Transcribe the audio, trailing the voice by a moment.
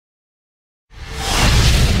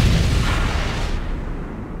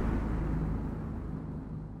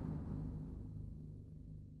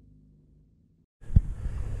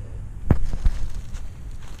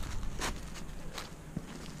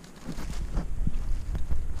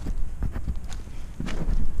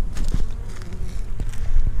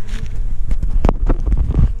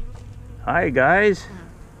Hi guys.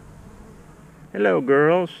 Hello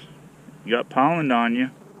girls. You got pollen on you.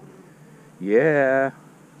 Yeah.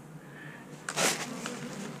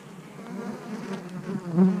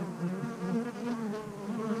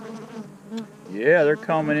 Yeah, they're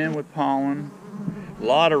coming in with pollen. A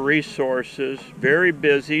lot of resources. Very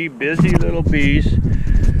busy little bees.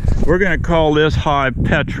 We're gonna call this hive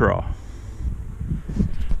Petra.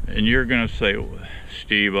 And you're gonna say,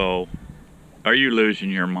 Steve-O, are you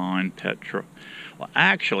losing your mind, Petra? Well,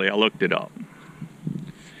 actually, I looked it up.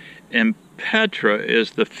 And Petra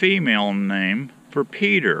is the female name for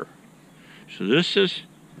Peter. So this is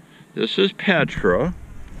Petra.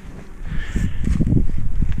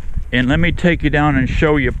 And let me take you down and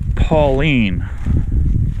show you Pauline.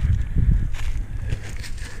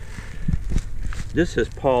 This is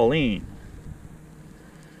Pauline.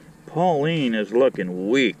 Pauline is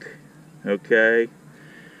looking weak, okay?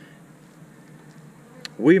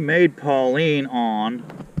 We made Pauline on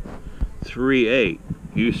 3/8.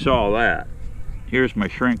 You saw that. Here's my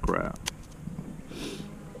shrink wrap.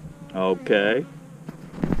 Okay.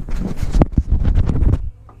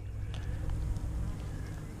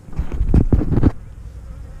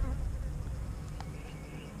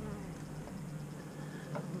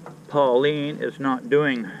 Pauline is not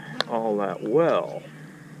doing all that well.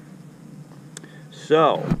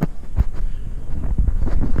 So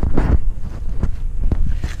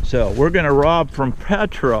we're going to rob from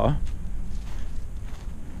Petra.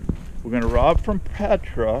 We're going to rob from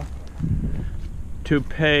Petra to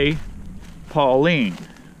pay Pauline.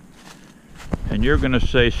 And you're going to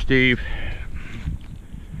say, Steve,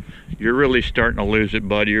 you're really starting to lose it,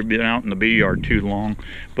 buddy. You've been out in the bee yard too long.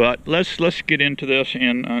 But let's get into this,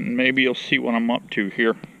 and maybe you'll see what I'm up to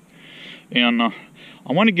here. And I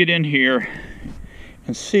want to get in here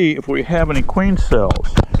and see if we have any queen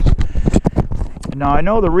cells. Now, I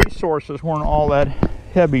know the resources weren't all that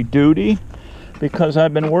heavy duty because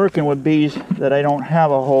I've been working with bees that I don't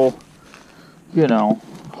have a whole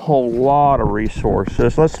lot of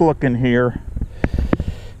resources. Let's look in here.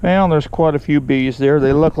 Well, there's quite a few bees there.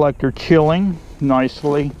 They look like they're chilling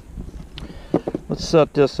nicely. Let's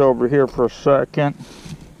set this over here for a second.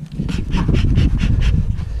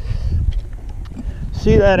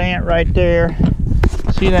 See that ant right there?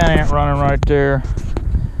 See that ant running right there?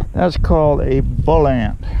 That's called a bull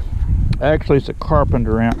ant. Actually, it's a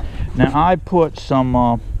carpenter ant. Now I put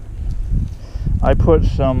some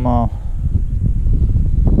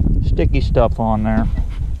sticky stuff on there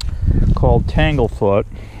called tanglefoot.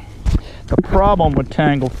 The problem with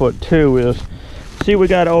tanglefoot too is, see, we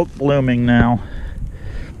got oak blooming now,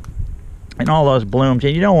 and all those blooms,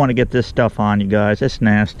 and you don't want to get this stuff on you guys. It's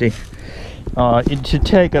nasty. To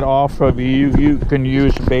take it off of you, you can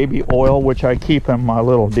use baby oil, which I keep in my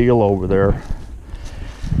little deal over there.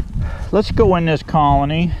 Let's go in this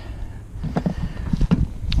colony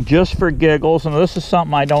just for giggles, and this is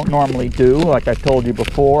something I don't normally do. Like I told you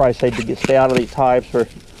before, I say to stay out of these hives for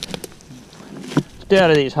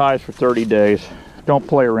 30 days. Don't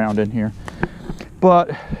play around in here.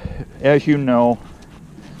 But as you know,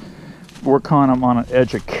 we're kind of on an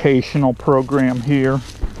educational program here.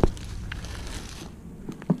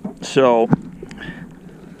 So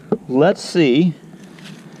let's see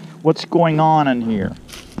what's going on in here.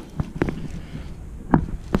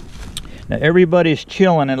 Now everybody's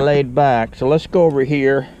chilling and laid back, so let's go over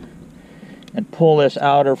here and pull this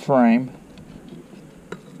outer frame.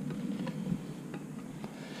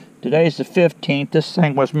 Today's the 15th. This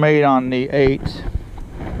thing was made on the 8th.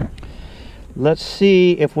 Let's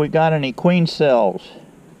see if we got any queen cells.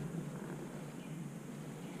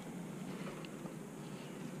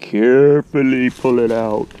 Carefully pull it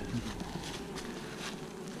out.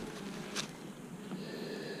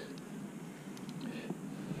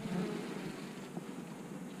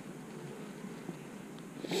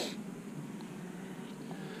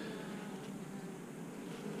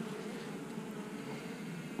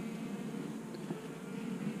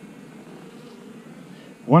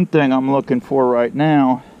 One thing I'm looking for right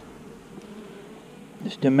now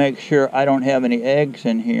is to make sure I don't have any eggs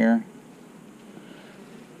in here.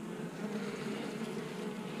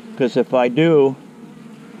 Because if I do,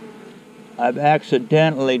 I've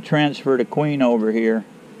accidentally transferred a queen over here.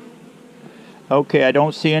 Okay, I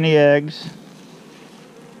don't see any eggs.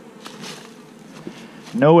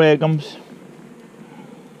 No eggums.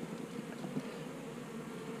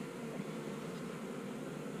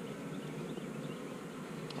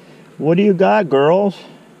 What do you got, girls?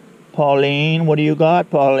 Pauline, what do you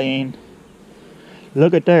got, Pauline?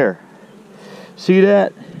 Look at there. See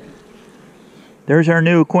that? There's our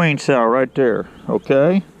new queen cell right there,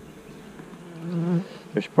 okay?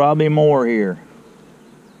 There's probably more here.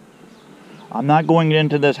 I'm not going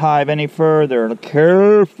into this hive any further.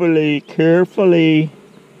 Carefully, carefully,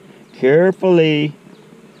 carefully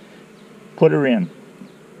put her in.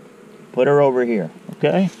 Put her over here,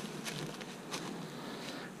 okay?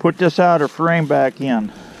 Put this outer frame back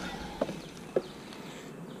in.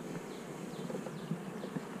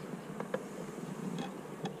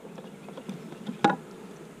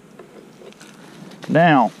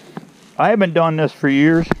 Now, I haven't done this for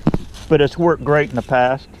years, but it's worked great in the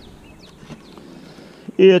past.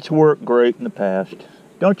 It's worked great in the past.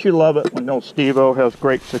 Don't you love it when old Steve-O has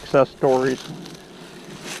great success stories?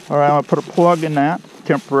 All right, I'm gonna put a plug in that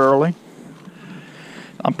temporarily.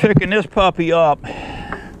 I'm picking this puppy up,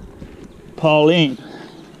 Pauline.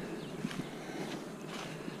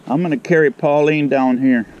 I'm gonna carry Pauline down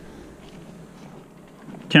here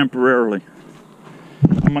temporarily.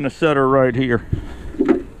 I'm gonna set her right here.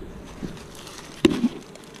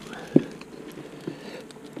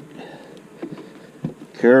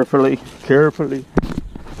 Carefully, carefully.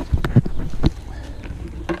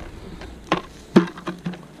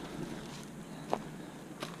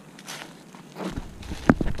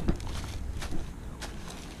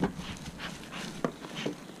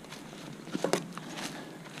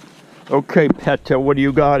 Okay, Petra, what do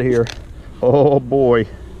you got here? Oh boy,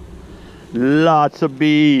 lots of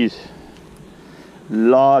bees.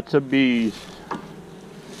 Lots of bees.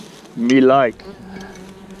 Me like.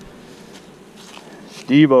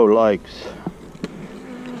 Steve-O likes.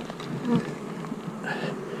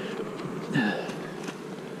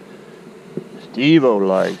 Steve-O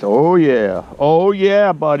likes. Oh yeah. Oh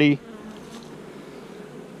yeah, buddy.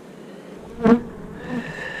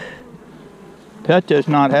 Petra's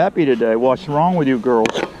not happy today. What's wrong with you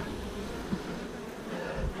girls?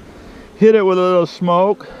 Hit it with a little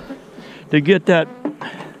smoke to get that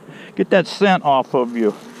scent off of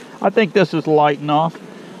you. I think this is light enough.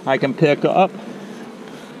 I can pick up.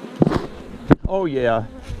 Oh yeah.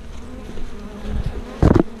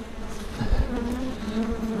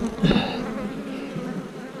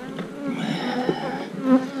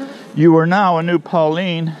 You are now a new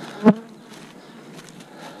Pauline.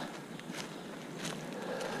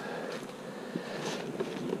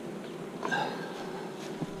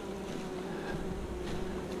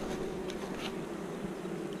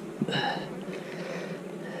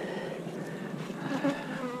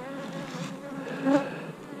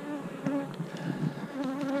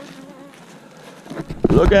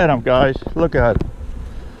 Look at them, guys. Look at them.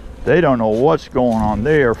 They don't know what's going on.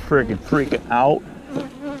 They are freaking out.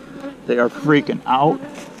 They are freaking out.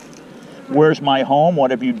 Where's my home?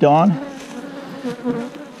 What have you done?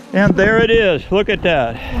 And there it is. Look at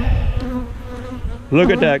that. Look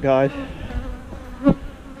at that, guys.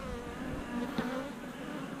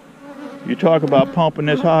 You talk about pumping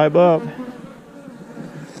this hive up.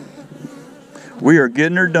 We are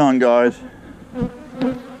getting her done, guys.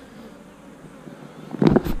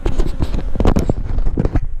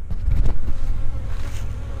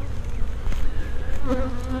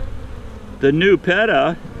 The new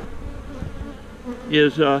Petra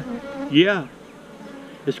is, yeah,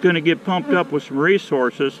 it's going to get pumped up with some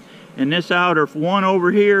resources. And this outer one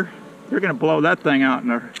over here, they're going to blow that thing out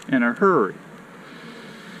in a hurry.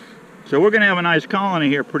 So we're going to have a nice colony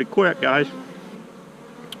here pretty quick, guys.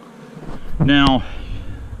 Now,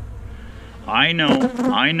 I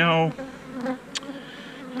know,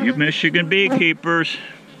 you Michigan beekeepers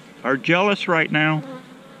are jealous right now.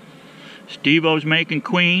 Steve-O's making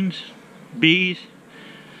queens, bees,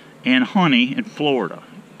 and honey in Florida,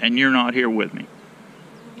 and you're not here with me.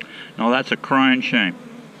 Now that's a crying shame.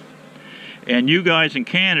 And you guys in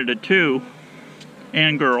Canada too,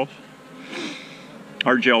 and girls,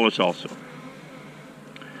 are jealous also.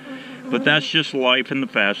 But that's just life in the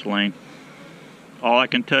fast lane. All I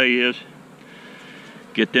can tell you is,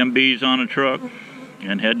 get them bees on a truck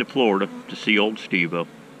and head to Florida to see old Steve-O.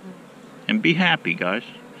 And be happy, guys.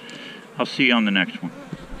 I'll see you on the next one.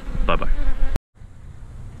 Bye-bye.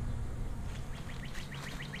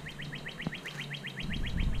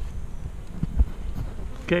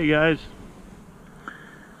 Okay, guys.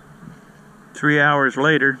 3 hours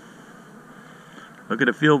later, look at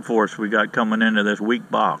the field force we got coming into this weak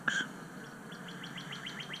box.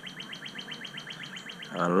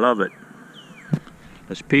 I love it.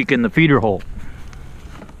 Let's peek in the feeder hole.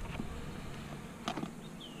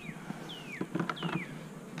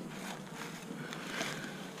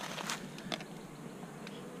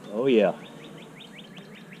 Oh yeah.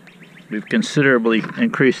 We've considerably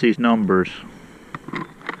increased these numbers.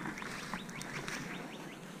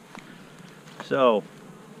 So,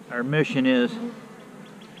 our mission is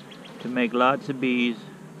to make lots of bees.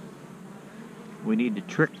 We need to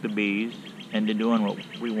trick the bees into doing what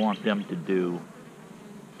we want them to do.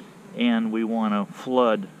 And we want to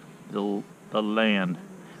flood the land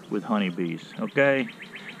with honeybees. Okay?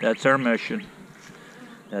 That's our mission.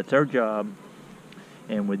 That's our job.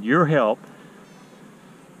 And with your help,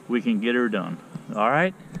 we can get her done.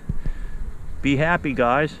 Alright? Be happy,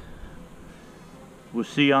 guys. We'll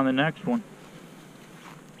see you on the next one.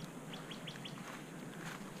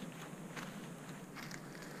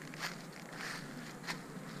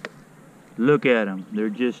 Look at them. They're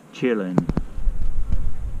just chilling.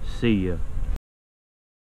 See ya.